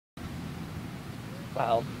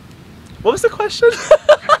Wow. What was the question?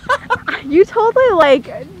 You totally like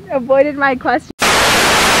avoided my question.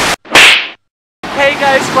 Hey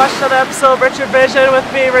guys, watch another episode of RICHARDVision with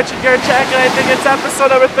me, Richard Gerchak, and I think it's episode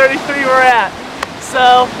number 33 we're at.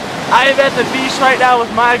 So, I'm at the beach right now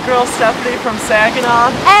with my girl Stephanie from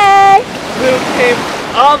Saginaw. Hey! Who came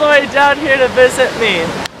all the way down here to visit me.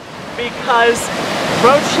 Because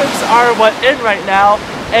road trips are what in right now,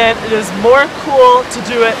 and it is more cool to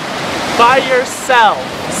do it by yourself.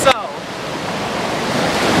 So,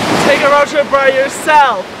 take a road trip by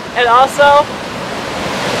yourself. And also,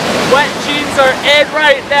 wet jeans are in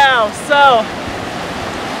right now. So,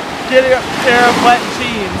 get a pair of wet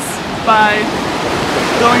jeans by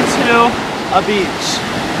going to a beach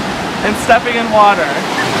and stepping in water.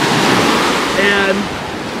 And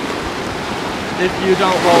if you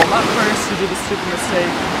don't roll them up first, you do the stupid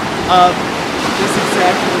mistake of just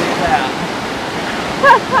exactly that.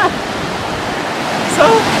 So,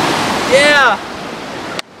 yeah.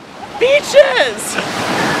 Beaches!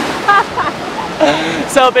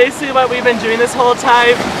 So basically what we've been doing this whole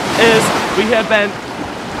time is we have been...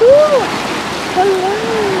 Ooh, hello.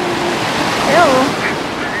 Ew.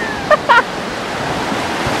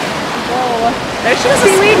 Whoa. Actually,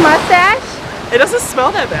 seaweed mustache? It doesn't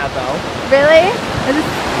smell that bad though. Really?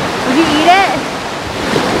 Would you eat it?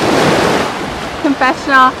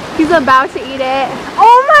 Confessional. He's about to eat it.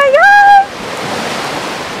 Oh my god!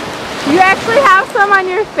 You actually have some on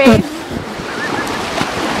your face.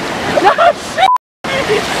 No shit!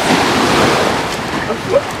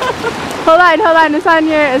 Hold on, it's on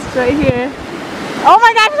your, it's right here. Oh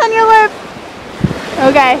my gosh, it's on your lip!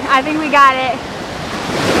 Okay, I think we got it.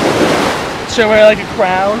 Should I wear like a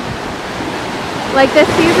crown? Like the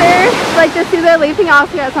Caesar leafing,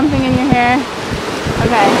 also got something in your hair.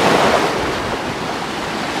 Okay.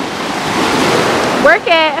 Work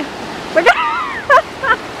it! Work it!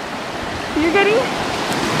 You're getting...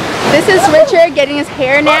 This is Richard getting his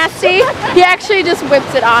hair nasty. He actually just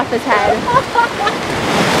whips it off his head.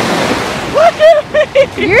 Look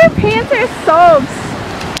at me! Your pants are soaked.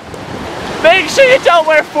 Make sure you don't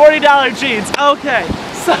wear $40 jeans. Okay,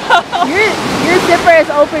 so... Your zipper is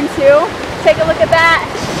open too. Take a look at that.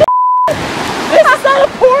 This is not a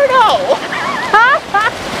porno!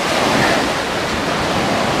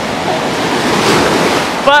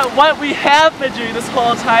 But what we have been doing this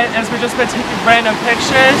whole time is we've just been taking random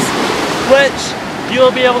pictures, which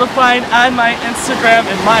you'll be able to find on my Instagram,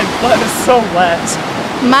 and my butt is so wet.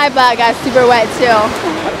 My butt got super wet too.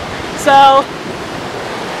 So,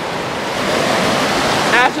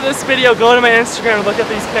 after this video, go to my Instagram and look at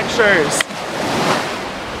these pictures.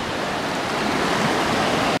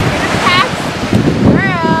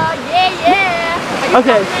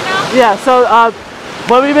 Okay, yeah, so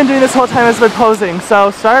what we've been doing this whole time has been posing, so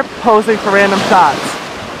start posing for random shots.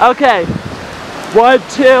 Okay, 1,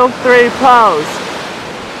 2, 3, pose.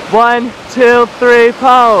 1, 2, 3,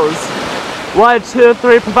 pose. 1, 2,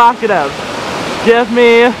 3, provocative. Give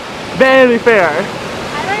me Vanity Fair. I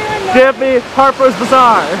don't even know. Give me Harper's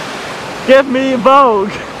Bazaar. Give me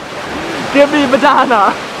Vogue. Give me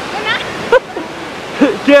Madonna.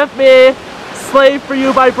 Give me Slave for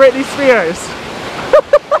You by Britney Spears.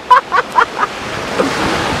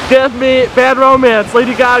 Give me Bad Romance,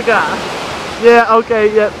 Lady Gaga. Yeah,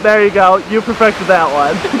 okay, yeah, there you go. You perfected that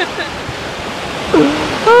one.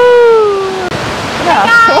 Hey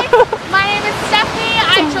guys, my name is Stephanie.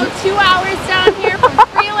 I drove 2 hours down here from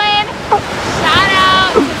Freeland. Shout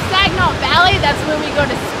out to Saginaw Valley. That's where we go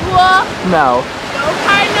to school. No. Go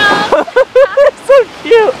Cardinals. So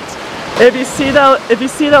cute. If you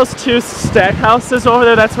see those two stack houses over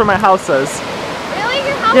there, that's where my house is. Really?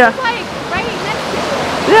 Your house is like right next to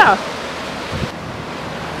you? Yeah.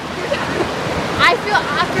 I feel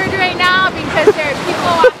awkward right now because there are people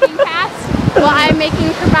walking past while I'm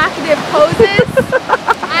making provocative poses.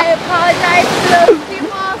 I apologize to those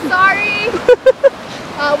people. Sorry.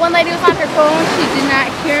 One lady was on her phone. She did not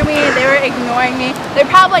hear me. They were ignoring me. They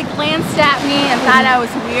probably glanced at me and thought I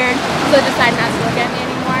was weird, so they decided not to look at me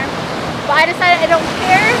anymore. But I decided I don't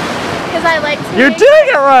care because I like to You're doing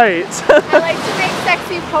it right! I like to make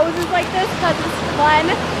sexy poses like this because it's fun.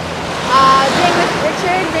 Being with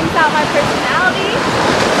Richard brings out my personality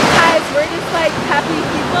because we're just like happy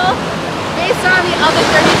people. Based on the other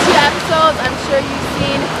 32 episodes, I'm sure you've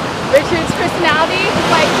seen Richard's personality.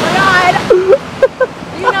 It's like, oh my god!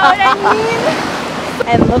 You know what I mean?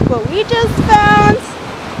 And look what we just found.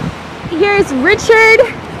 Here's Richard.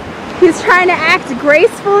 He's trying to act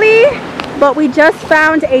gracefully, but we just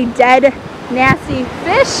found a dead, nasty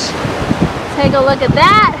fish. Take a look at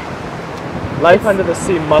that. Life under the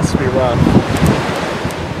sea must be rough.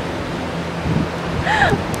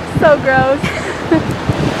 so gross.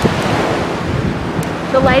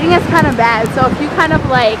 The lighting is kind of bad, so if you kind of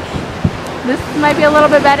like, this might be a little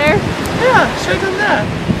bit better. Yeah, should have done that.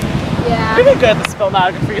 Yeah. You're good at the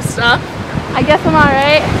filmography stuff. I guess I'm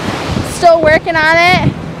alright. Still working on it.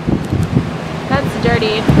 That's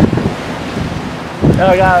dirty.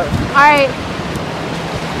 Oh, God. Alright.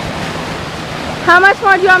 How much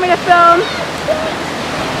more do you want me to film?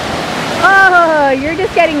 Oh, you're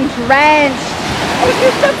just getting drenched.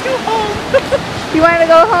 Let's go home. You want to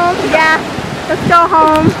go home? Yeah, let's go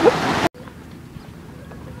home.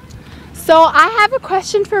 So I have a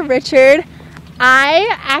question for Richard.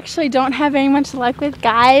 I actually don't have very much luck with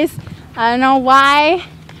guys. I don't know why,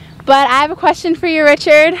 but I have a question for you,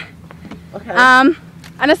 Richard. Okay. On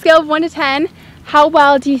a scale of 1 to 10, how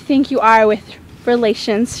well do you think you are with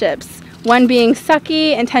relationships? 1 being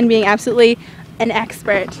sucky and 10 being absolutely an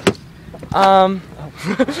expert.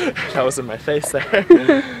 That was in my face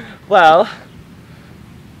there. Well,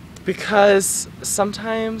 because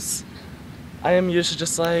sometimes I am usually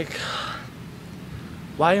just like,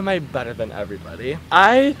 why am I better than everybody?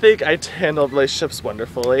 I think I handle relationships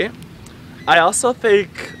wonderfully. I also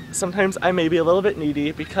think sometimes I may be a little bit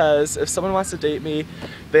needy because if someone wants to date me,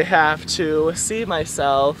 they have to see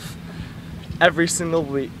myself every single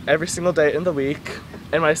week, every single day in the week.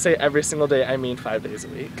 And when I say every single day, I mean 5 days a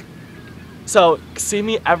week. So see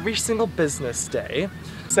me every single business day.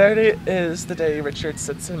 Saturday is the day Richard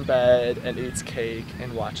sits in bed and eats cake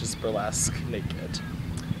and watches burlesque naked.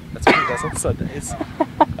 That's what he does on Sundays.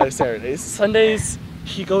 Or Saturdays. Sundays,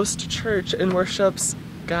 he goes to church and worships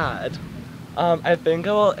God. I think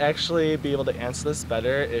I will actually be able to answer this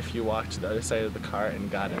better if you walk to the other side of the car and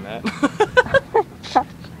got in it.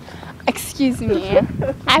 Excuse me,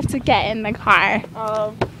 I have to get in the car.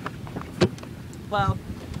 Well,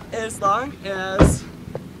 as long as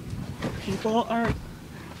people are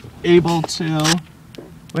able to...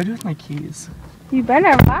 What do I do with my keys? You better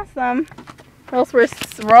have lost them, or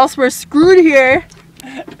else we're screwed here.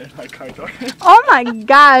 In my car door. Oh my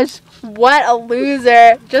gosh, what a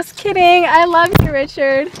loser. Just kidding, I love you,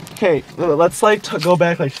 Richard. Okay, let's like go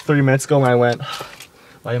back like 3 minutes ago when I went,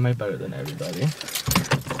 why am I better than everybody?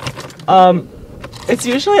 It's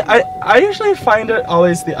usually, I usually find it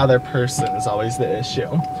always the other person is always the issue.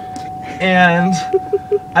 And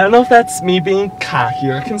I don't know if that's me being cocky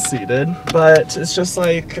or conceited, but it's just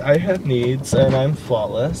like I have needs and I'm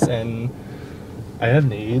flawless and I have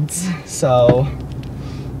needs, so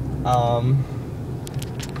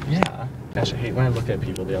yeah. Gosh, I hate when I look at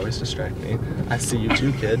people, they always distract me. I see you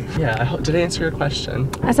too, kid. Yeah, did I answer your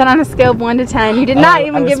question? I said on a scale of 1 to 10. You did not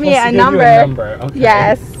even give me a number. Okay.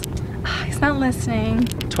 Yes. He's not listening.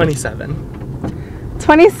 27.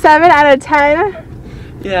 27 out of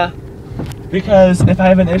 10? Yeah. Because if I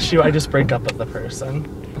have an issue, I just break up with the person.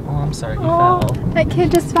 Oh, I'm sorry, he fell. That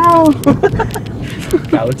kid just fell.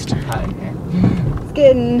 No, it's too hot in here. It's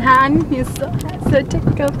getting hot. He's so hot. So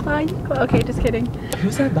take a flight. Okay, just kidding.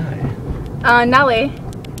 Who's that by? Nelly.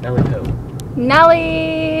 Nelly who?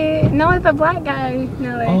 Nelly the black guy.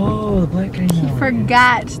 Nelly. Oh, the black guy Nelly. He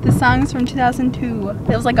forgot. The song's from 2002. It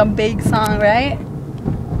was like a big song, right?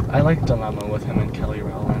 I like Dilemma with him and Kelly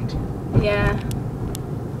Rowland. Yeah.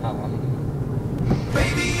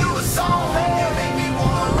 Baby, you a song, make me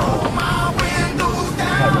wanna roll my windows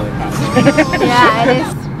down. Not really hot. Yeah, it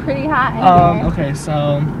is pretty hot in here. Okay,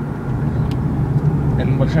 so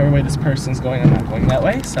in whichever way this person's going, I'm not going that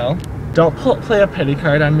way, so don't play a pity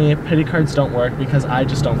card on me. Pity cards don't work because I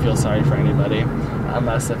just don't feel sorry for anybody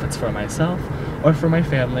unless if it's for myself or for my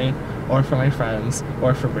family or for my friends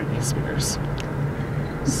or for Britney Spears.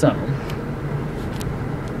 So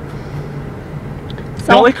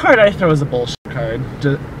the only card I throw is a bullshit card.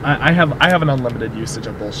 I have an unlimited usage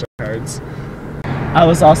of bullshit cards. I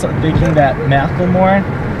was also thinking that Macklemore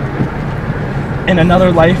in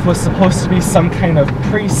another life was supposed to be some kind of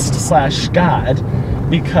priest slash god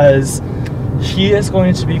because he is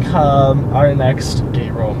going to become our next gay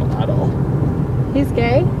role model. He's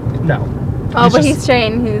gay? No. Oh, but he's straight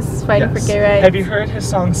and he's fighting for gay rights. Have you heard his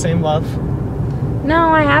song Same Love? No,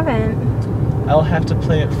 I haven't. I'll have to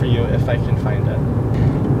play it for you if I can find it.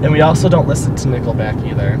 And we also don't listen to Nickelback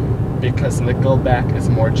either, because Nickelback is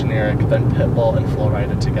more generic than Pitbull and Flo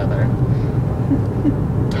Rida together.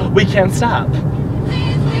 We can't stop.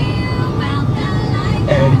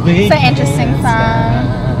 And we it's an interesting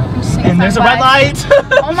song. And there's a red light!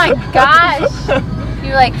 Oh my gosh!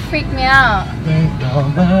 You like freaked me out.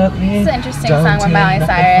 It's an interesting song by Miley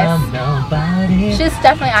Cyrus. She's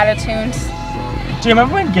definitely auto-tuned. Do you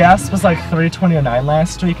remember when gas was like $3.29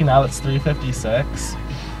 last week and now it's $3.56?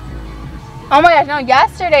 Oh my gosh, no,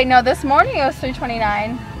 yesterday, no, this morning it was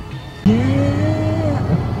 $3.29.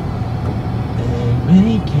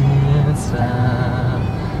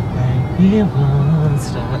 He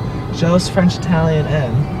wants to. Joe's French Italian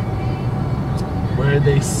Inn, where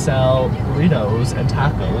they sell burritos and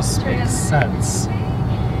tacos. Makes sense.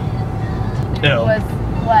 Ew. Was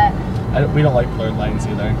what? We don't like blurred lines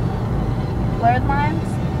either. Blurred lines?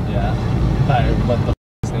 Yeah. By what the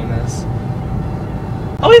his name is.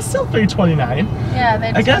 Oh, it's still $3.29. Yeah,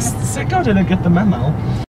 they just I guess Sicko didn't get the memo.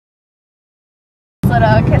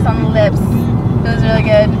 Little kiss on the lips. It was really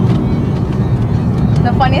good.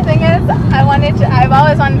 The funny thing is, I've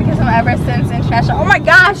always wanted to kiss him ever since international. Oh my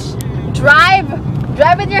gosh! Drive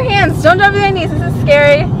with your hands. Don't drive with your knees. This is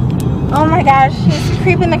scary. Oh my gosh, he's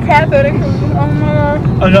creeping the crap out of me. Oh my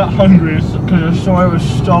god. I got hungry because the story was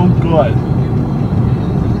so good.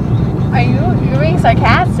 You're being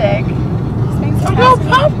sarcastic. I got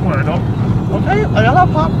popcorn. Okay, I got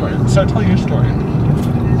popcorn. So tell your story.